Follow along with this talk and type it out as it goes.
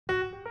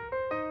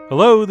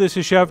Hello, this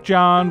is Chef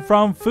John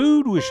from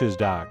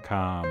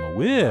foodwishes.com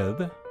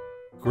with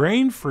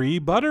grain-free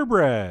butter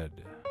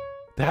bread.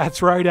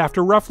 That's right,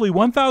 after roughly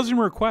 1,000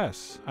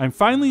 requests, I'm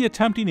finally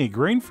attempting a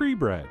grain-free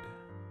bread.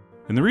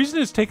 And the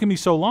reason it's taken me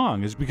so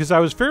long is because I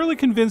was fairly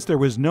convinced there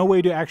was no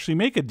way to actually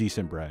make a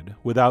decent bread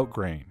without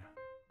grain.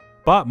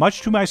 But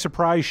much to my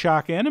surprise,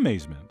 shock, and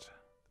amazement,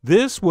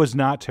 this was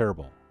not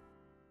terrible.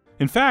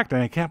 In fact,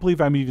 and I can't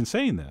believe I'm even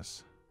saying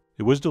this,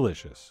 it was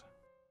delicious.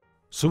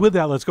 So with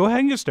that, let's go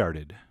ahead and get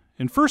started.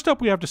 And first up,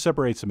 we have to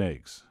separate some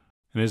eggs.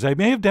 And as I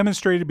may have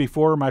demonstrated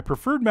before, my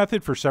preferred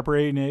method for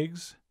separating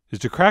eggs is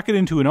to crack it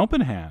into an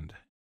open hand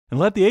and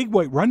let the egg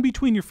white run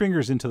between your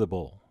fingers into the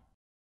bowl.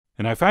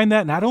 And I find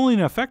that not only an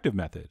effective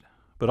method,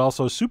 but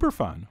also super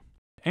fun.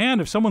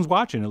 And if someone's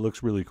watching, it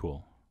looks really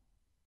cool.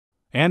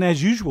 And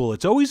as usual,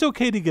 it's always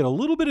okay to get a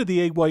little bit of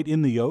the egg white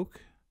in the yolk,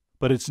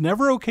 but it's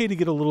never okay to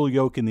get a little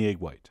yolk in the egg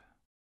white.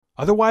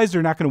 Otherwise,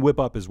 they're not going to whip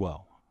up as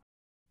well.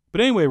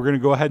 But anyway, we're going to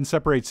go ahead and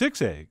separate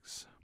 6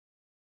 eggs.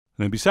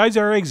 And then besides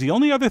our eggs, the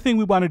only other thing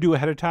we want to do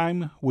ahead of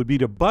time would be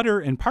to butter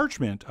and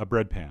parchment a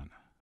bread pan.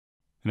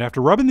 And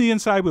after rubbing the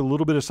inside with a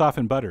little bit of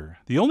softened butter,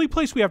 the only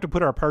place we have to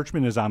put our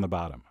parchment is on the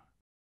bottom.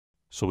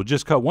 So we'll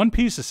just cut one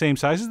piece the same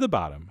size as the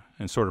bottom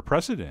and sort of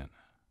press it in.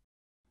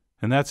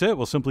 And that's it.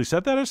 We'll simply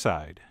set that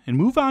aside and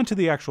move on to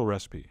the actual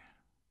recipe,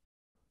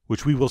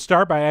 which we will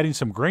start by adding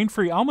some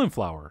grain-free almond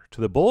flour to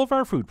the bowl of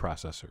our food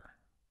processor.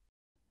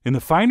 And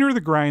the finer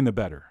the grind, the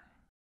better.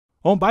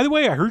 Oh, and by the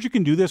way, I heard you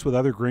can do this with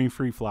other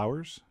grain-free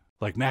flours,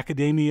 like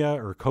macadamia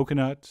or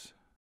coconut.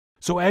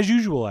 So as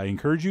usual, I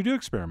encourage you to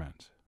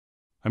experiment.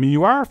 I mean,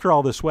 you are, after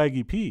all, the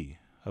Swaggy P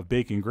of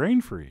baking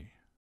grain-free.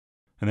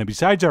 And then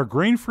besides our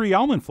grain-free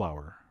almond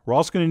flour, we're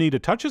also going to need a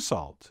touch of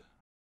salt,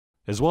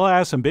 as well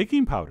as some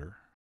baking powder.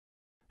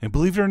 And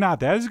believe it or not,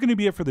 that is going to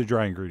be it for the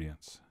dry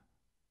ingredients.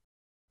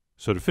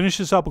 So to finish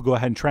this up, we'll go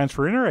ahead and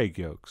transfer in our egg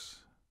yolks.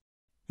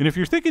 And if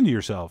you're thinking to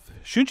yourself,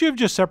 shouldn't you have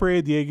just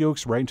separated the egg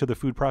yolks right into the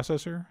food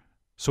processor,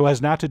 so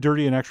as not to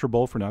dirty an extra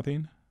bowl for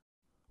nothing?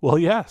 Well,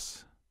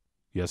 yes.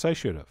 Yes, I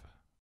should have.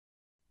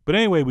 But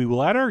anyway, we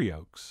will add our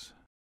yolks.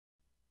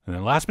 And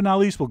then last but not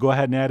least, we'll go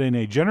ahead and add in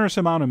a generous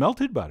amount of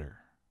melted butter.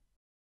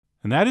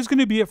 And that is going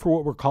to be it for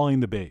what we're calling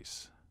the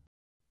base.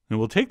 And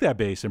we'll take that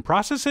base and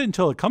process it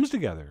until it comes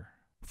together,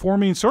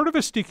 forming sort of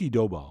a sticky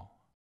dough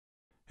ball.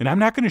 And I'm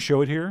not going to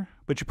show it here,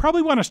 but you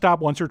probably want to stop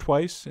once or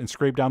twice and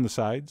scrape down the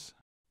sides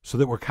so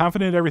that we're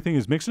confident everything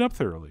is mixing up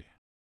thoroughly.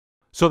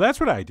 So that's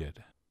what I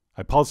did.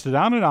 I pulsed it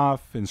on and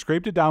off and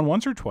scraped it down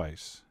once or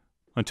twice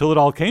until it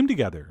all came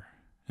together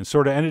and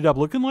sort of ended up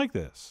looking like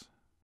this.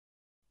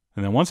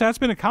 And then once that's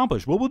been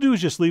accomplished, what we'll do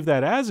is just leave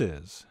that as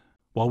is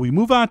while we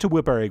move on to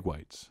whip our egg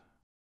whites.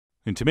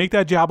 And to make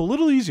that job a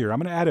little easier, I'm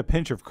going to add a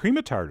pinch of cream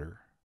of tartar,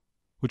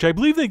 which I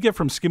believe they get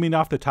from skimming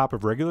off the top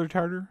of regular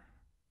tartar,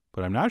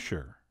 but I'm not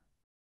sure.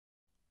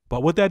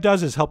 But what that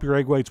does is help your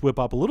egg whites whip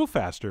up a little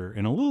faster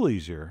and a little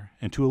easier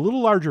and to a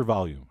little larger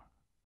volume.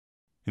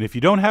 And if you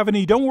don't have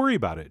any, don't worry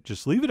about it.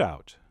 Just leave it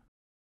out.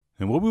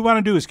 And what we want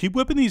to do is keep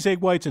whipping these egg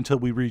whites until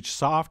we reach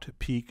soft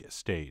peak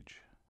stage.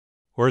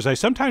 Or as I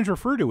sometimes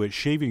refer to it,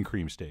 shaving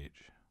cream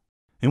stage.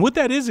 And what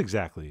that is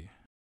exactly,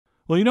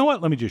 well, you know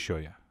what? Let me just show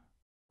you.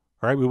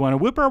 All right, we want to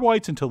whip our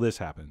whites until this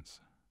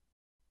happens.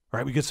 All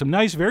right, we get some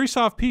nice, very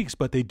soft peaks,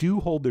 but they do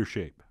hold their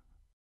shape.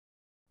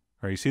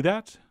 All right, you see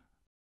that?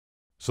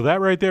 So that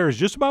right there is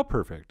just about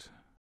perfect.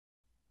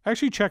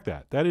 Actually, check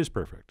that. That is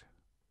perfect.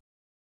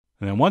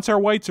 And then once our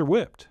whites are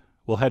whipped,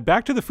 we'll head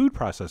back to the food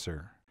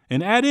processor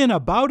and add in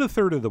about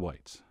 1/3 of the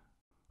whites.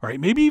 All right,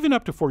 maybe even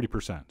up to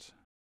 40%.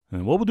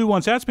 And what we'll do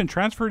once that's been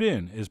transferred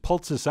in is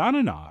pulse this on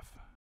and off,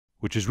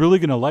 which is really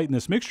going to lighten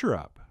this mixture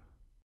up.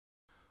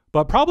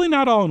 But probably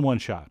not all in one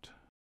shot.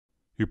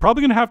 You're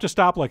probably going to have to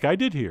stop like I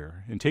did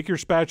here and take your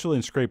spatula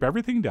and scrape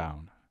everything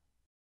down.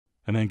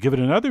 And then give it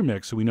another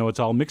mix so we know it's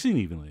all mixing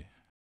evenly.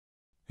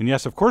 And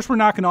yes, of course we're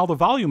knocking all the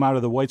volume out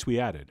of the whites we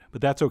added, but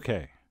that's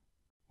okay.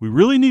 We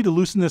really need to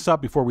loosen this up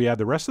before we add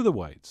the rest of the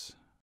whites.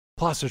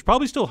 Plus, there's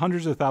probably still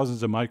hundreds of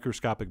thousands of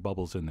microscopic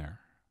bubbles in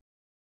there.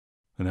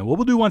 And then what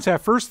we'll do once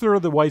that first third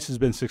of the whites has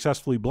been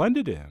successfully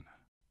blended in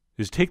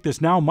is take this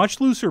now much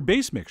looser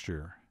base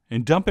mixture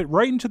and dump it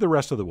right into the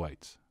rest of the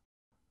whites.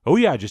 Oh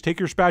yeah, just take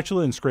your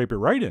spatula and scrape it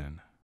right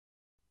in.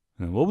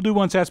 And what we'll do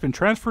once that's been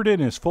transferred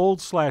in is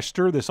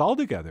fold/stir this all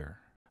together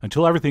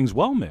until everything's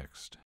well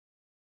mixed.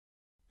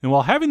 And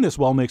while having this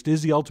well mixed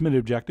is the ultimate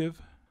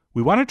objective,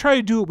 we want to try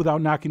to do it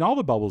without knocking all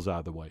the bubbles out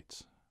of the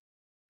whites.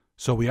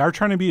 So we are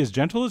trying to be as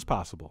gentle as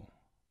possible.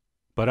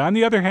 But on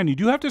the other hand, you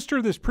do have to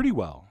stir this pretty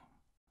well.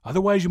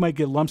 Otherwise, you might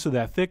get lumps of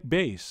that thick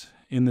base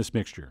in this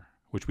mixture,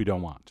 which we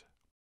don't want.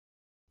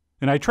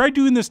 And I tried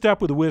doing this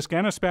step with a whisk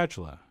and a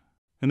spatula,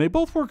 and they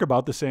both work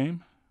about the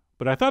same,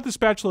 but I thought the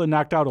spatula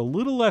knocked out a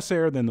little less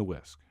air than the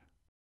whisk.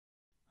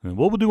 And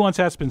what we'll do once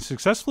that's been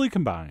successfully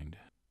combined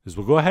is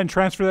we'll go ahead and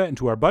transfer that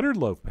into our buttered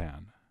loaf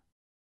pan.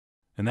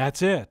 And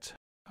that's it.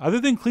 Other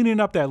than cleaning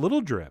up that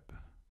little drip,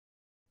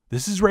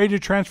 this is ready to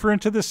transfer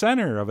into the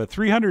center of a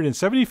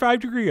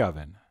 375-degree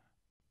oven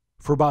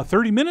for about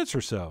 30 minutes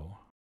or so,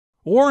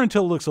 or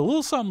until it looks a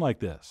little something like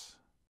this.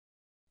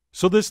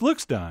 So this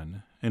looks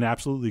done and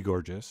absolutely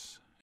gorgeous,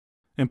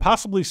 and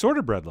possibly sort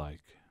of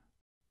bread-like,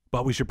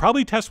 but we should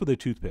probably test with a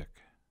toothpick.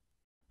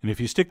 And if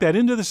you stick that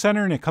into the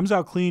center and it comes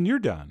out clean, you're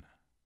done.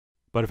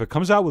 But if it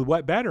comes out with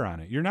wet batter on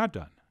it, you're not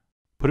done.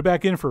 Put it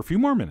back in for a few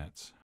more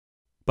minutes.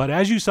 But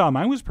as you saw,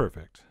 mine was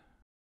perfect.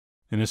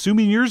 And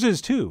assuming yours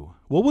is too,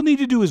 what we'll need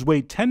to do is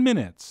wait 10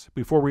 minutes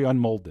before we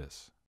unmold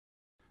this.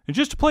 And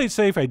just to play it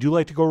safe, I do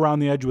like to go around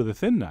the edge with a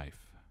thin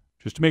knife,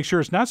 just to make sure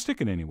it's not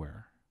sticking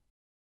anywhere.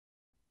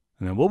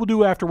 And then what we'll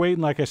do after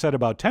waiting, like I said,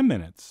 about 10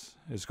 minutes,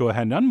 is go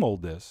ahead and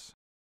unmold this,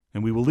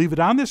 and we will leave it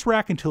on this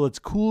rack until it's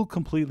cooled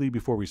completely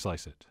before we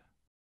slice it.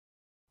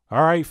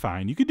 All right,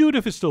 fine. You can do it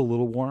if it's still a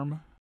little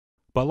warm.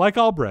 But like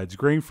all breads,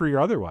 grain-free or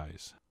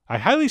otherwise, I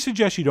highly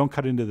suggest you don't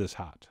cut into this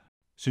hot,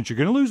 since you're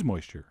going to lose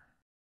moisture.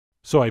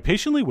 So I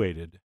patiently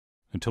waited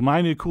until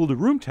mine had cooled to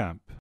room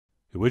temp,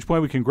 at which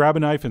point we can grab a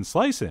knife and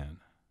slice in.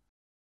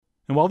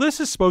 And while this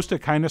is supposed to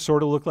kind of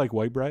sort of look like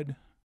white bread,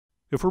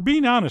 if we're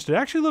being honest, it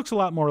actually looks a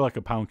lot more like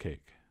a pound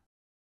cake.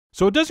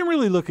 So it doesn't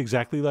really look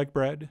exactly like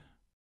bread,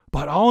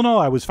 but all in all,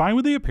 I was fine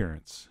with the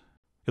appearance.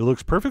 It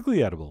looks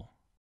perfectly edible.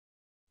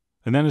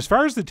 And then as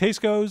far as the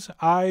taste goes,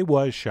 I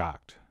was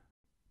shocked.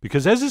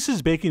 Because as this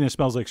is baking, it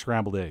smells like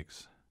scrambled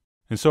eggs.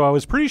 And so I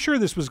was pretty sure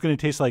this was going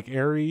to taste like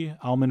airy,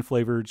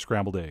 almond-flavored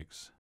scrambled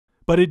eggs.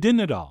 But it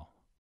didn't at all.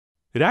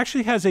 It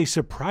actually has a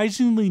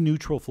surprisingly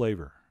neutral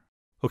flavor.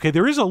 Okay,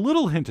 there is a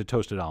little hint of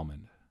toasted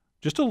almond.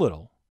 Just a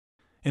little.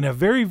 And a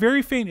very,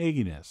 very faint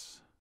egginess.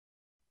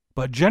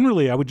 But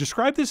generally, I would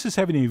describe this as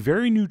having a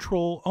very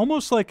neutral,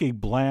 almost like a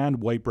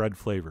bland white bread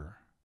flavor.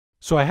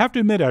 So I have to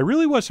admit, I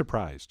really was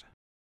surprised.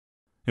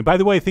 And by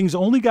the way, things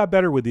only got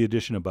better with the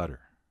addition of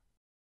butter.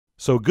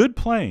 So good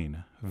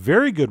plain,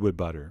 very good with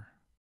butter,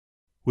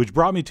 which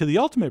brought me to the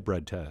ultimate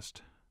bread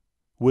test.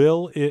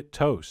 Will it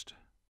toast?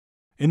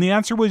 And the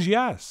answer was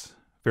yes,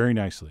 very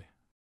nicely.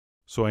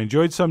 So I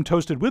enjoyed some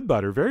toasted with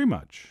butter very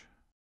much.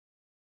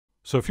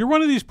 So if you're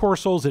one of these poor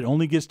souls that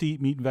only gets to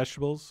eat meat and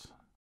vegetables,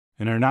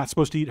 and are not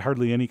supposed to eat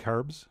hardly any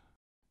carbs,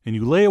 and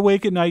you lay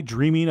awake at night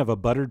dreaming of a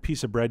buttered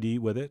piece of bread to eat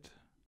with it,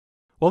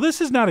 well,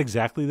 this is not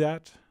exactly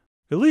that.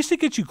 At least it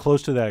gets you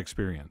close to that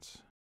experience.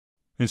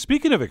 And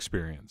speaking of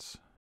experience,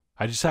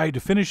 I decided to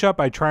finish up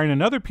by trying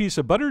another piece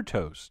of buttered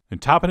toast and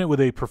topping it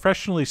with a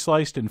professionally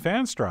sliced and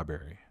fanned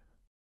strawberry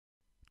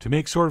to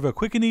make sort of a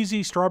quick and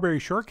easy strawberry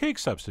shortcake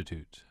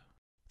substitute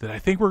that I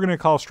think we're going to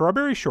call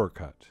strawberry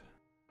shortcut.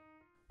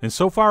 And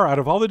so far, out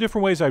of all the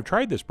different ways I've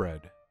tried this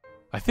bread,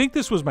 I think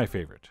this was my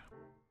favorite.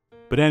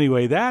 But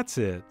anyway, that's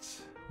it.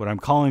 What I'm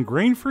calling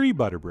grain-free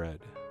butter bread,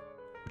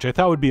 which I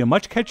thought would be a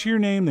much catchier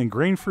name than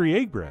grain-free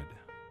egg bread.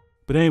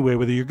 But anyway,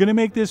 whether you're going to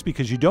make this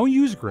because you don't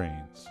use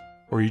grains,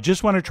 or you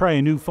just want to try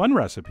a new fun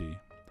recipe,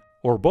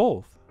 or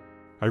both,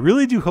 I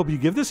really do hope you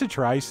give this a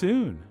try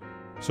soon.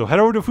 So head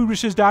over to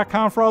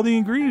foodwishes.com for all the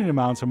ingredient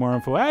amounts and more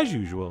info as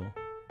usual.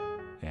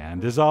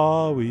 And as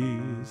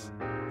always,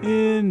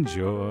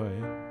 enjoy.